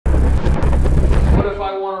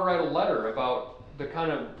the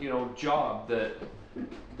kind of, you know, job that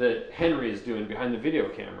Henry is doing behind the video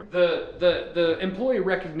camera. The employee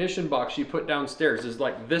recognition box she put downstairs is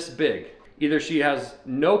like this big. Either she has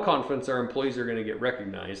no confidence our employees are going to get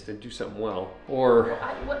recognized and do something well, or...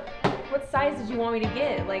 What size did you want me to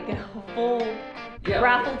get? Like a full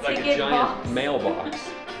raffle like ticket a giant box? mailbox.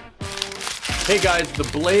 Hey guys, the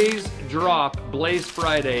Blaze Drop, Blaze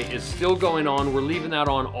Friday is still going on. We're leaving that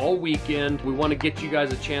on all weekend. We want to get you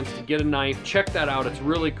guys a chance to get a knife. Check that out, it's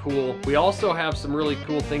really cool. We also have some really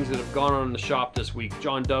cool things that have gone on in the shop this week.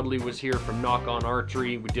 John Dudley was here from Nock On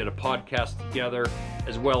Archery. We did a podcast together,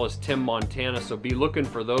 as well as Tim Montana, so be looking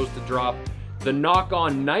for those to drop. The Nock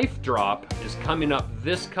On Knife drop is coming up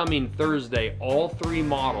this coming Thursday. All 3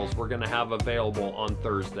 models we're gonna have available on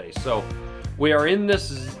Thursday. So we are in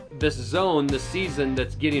this zone, this season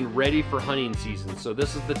that's getting ready for hunting season. So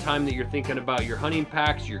this is the time that you're thinking about your hunting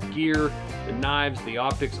packs, your gear, the knives, the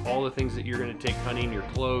optics, all the things that you're gonna take hunting, your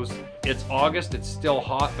clothes. It's August, it's still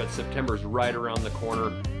hot, but September's right around the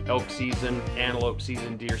corner. Elk season, antelope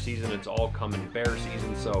season, deer season, it's all coming, bear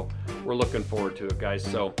season. So we're looking forward to it, guys.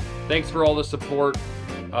 So thanks for all the support.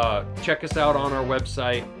 Check us out on our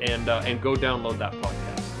website and go download that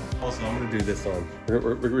podcast. Also, I'm gonna do this on,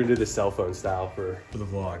 we're gonna do this cell phone style for the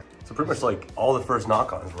vlog. So pretty much like all the first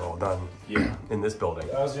knock-ons were all done in this building.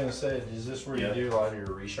 I was gonna say, is this where you do a lot of your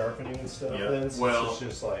resharpening and stuff? Then, well, it's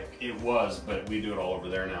just like... It was, but we do it all over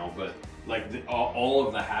there now. But like all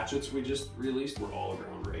of the hatchets we just released were all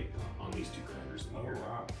ground rate on these 2 grinders in here.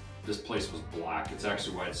 Wow. This place was black. It's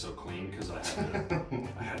actually why it's so clean, because I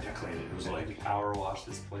had to clean it. It was like power wash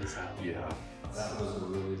this place out. Yeah. That was a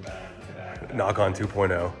really bad Nock On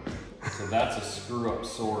 2.0. So that's a screw up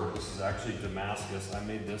sword. This is actually Damascus. I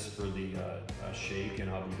made this for the shake in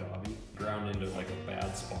Abu Dhabi. Ground into like a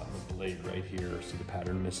bad spot in the blade right here. See the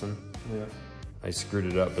pattern missing? Yeah. I screwed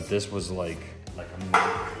it up, but this was like a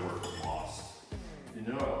month's worth lost. You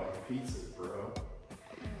know I like pizza, bro.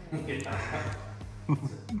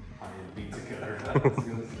 Pizza cutter, I was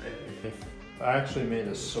gonna say. I actually made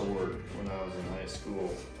a sword when I was in high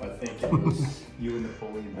school. I think it was... You and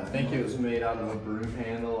Napoleon. I think it was made out of a broom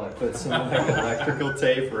handle. I put some like electrical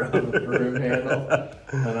tape around the broom handle.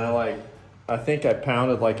 And I think I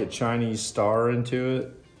pounded like a Chinese star into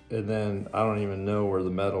it. And then I don't even know where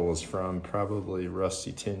the metal was from. Probably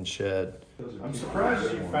rusty tin shed. I'm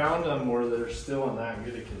surprised you found them where they're still in that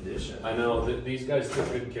good a condition. I know, these guys took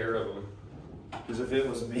good care of them. Because if it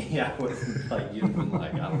was me, I would have like, you'd have been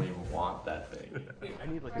like, I don't even want that thing.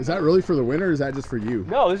 Is that really for the winner, or is that just for you?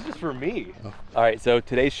 No, this is just for me. Oh. All right, so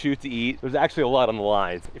today's shoot to eat. There's actually a lot on the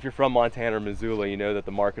lines. If you're from Montana or Missoula, you know that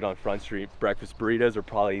the market on Front Street breakfast burritos are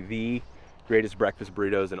probably the greatest breakfast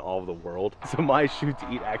burritos in all of the world. So my shoot to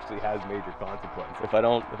eat actually has major consequences. If I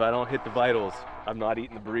don't hit the vitals, I'm not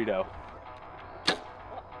eating the burrito.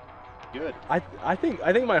 Good. I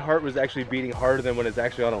think my heart was actually beating harder than when it's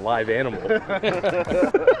actually on a live animal.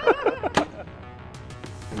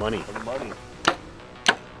 Money. Money.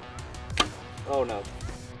 Oh no.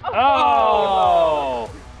 Oh!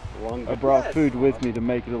 I brought food with me to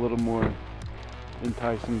make it a little more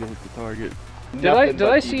enticing to hit the target. Did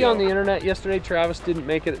I see on the internet yesterday Travis didn't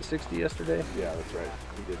make it at 60 yesterday? Yeah, that's right.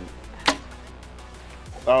 He didn't.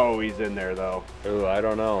 Oh, he's in there though. Ooh, I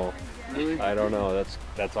don't know. I don't know.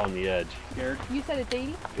 That's on the edge. You said it's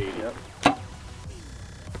 80? 80. Yep.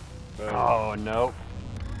 Oh no.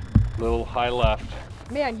 Little high left.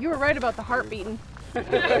 Man, you were right about the heart beating.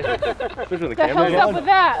 Especially when the The camera's hell's on. up with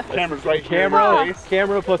that? Camera's right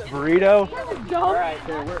Camera plus burrito. All right,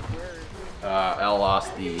 Al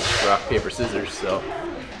lost the rock, paper, scissors, so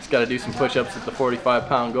just got to do some push-ups at the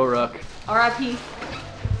 45-pound go ruck. R.I.P.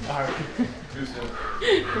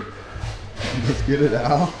 Let's get it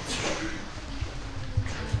out.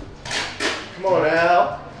 Come on,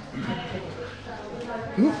 Al.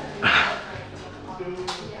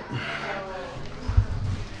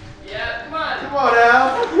 Yeah, come on. Come on,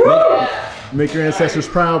 Al. Make your ancestors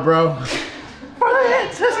proud, bro.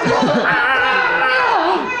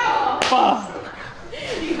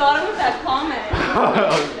 You got him with that comment.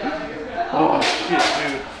 Oh, shit,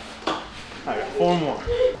 dude. I got 4 more.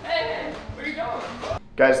 Hey, where you going?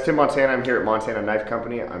 Guys, Tim Montana. I'm here at Montana Knife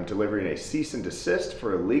Company. I'm delivering a cease and desist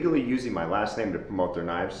for illegally using my last name to promote their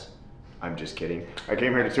knives. I'm just kidding. I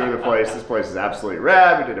came here to tour the place. This place is absolutely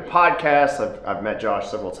rad. We did a podcast. I've met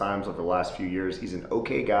Josh several times over the last few years. He's an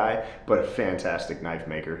okay guy, but a fantastic knife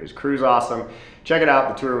maker. His crew's awesome. Check it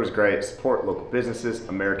out. The tour was great. Support local businesses,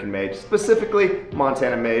 American made, specifically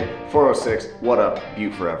Montana made. 406, what up,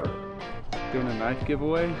 Butte forever. Doing a knife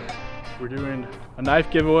giveaway. We're doing a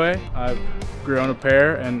knife giveaway. I've grown a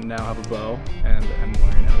pair and now have a bow and am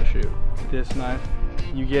learning how to shoot. This knife,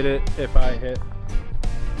 you get it if I hit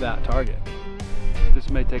that target. This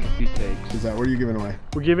may take a few takes. Is that what are you giving away?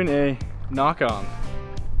 We're giving a Nock On.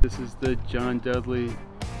 This is the John Dudley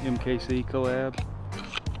MKC collab,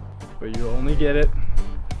 but you only get it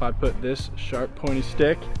if I put this sharp pointy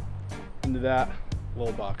stick into that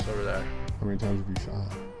little box over there. How many times have you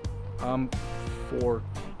shot?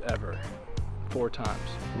 Forever. 4 times.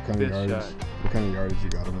 What kind of Fifth yardage? shot. What kind of yardage you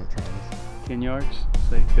got on that, Travis? 10 yards,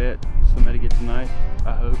 safe bet. Somebody gets a knife,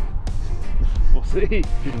 I hope. We'll see.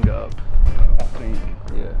 You can go up, I think.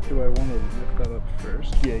 Yeah. Do I want to lift that up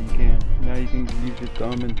first? Yeah, you can. Now you can use your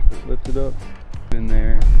thumb and lift it up in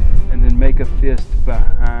there, and then make a fist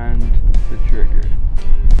behind the trigger.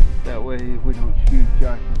 That way we don't shoot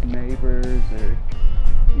Josh's neighbors or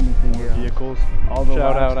anything else. Vehicles. All the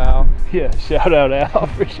shout out Al. Yeah, shout out Al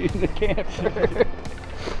for shooting the camper.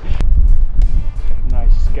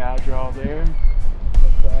 Nice sky draw there.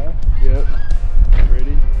 Like that. Yep.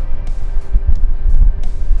 Ready?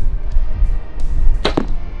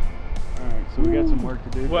 Alright, so we got some work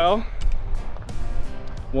to do. Well,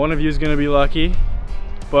 one of you is going to be lucky,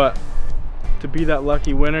 but to be that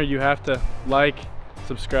lucky winner, you have to like,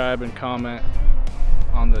 subscribe, and comment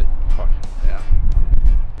on the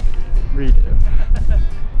redo.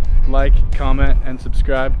 Like, comment, and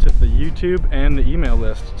subscribe to the YouTube and the email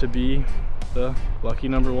list to be the lucky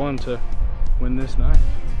 #1 to win this knife.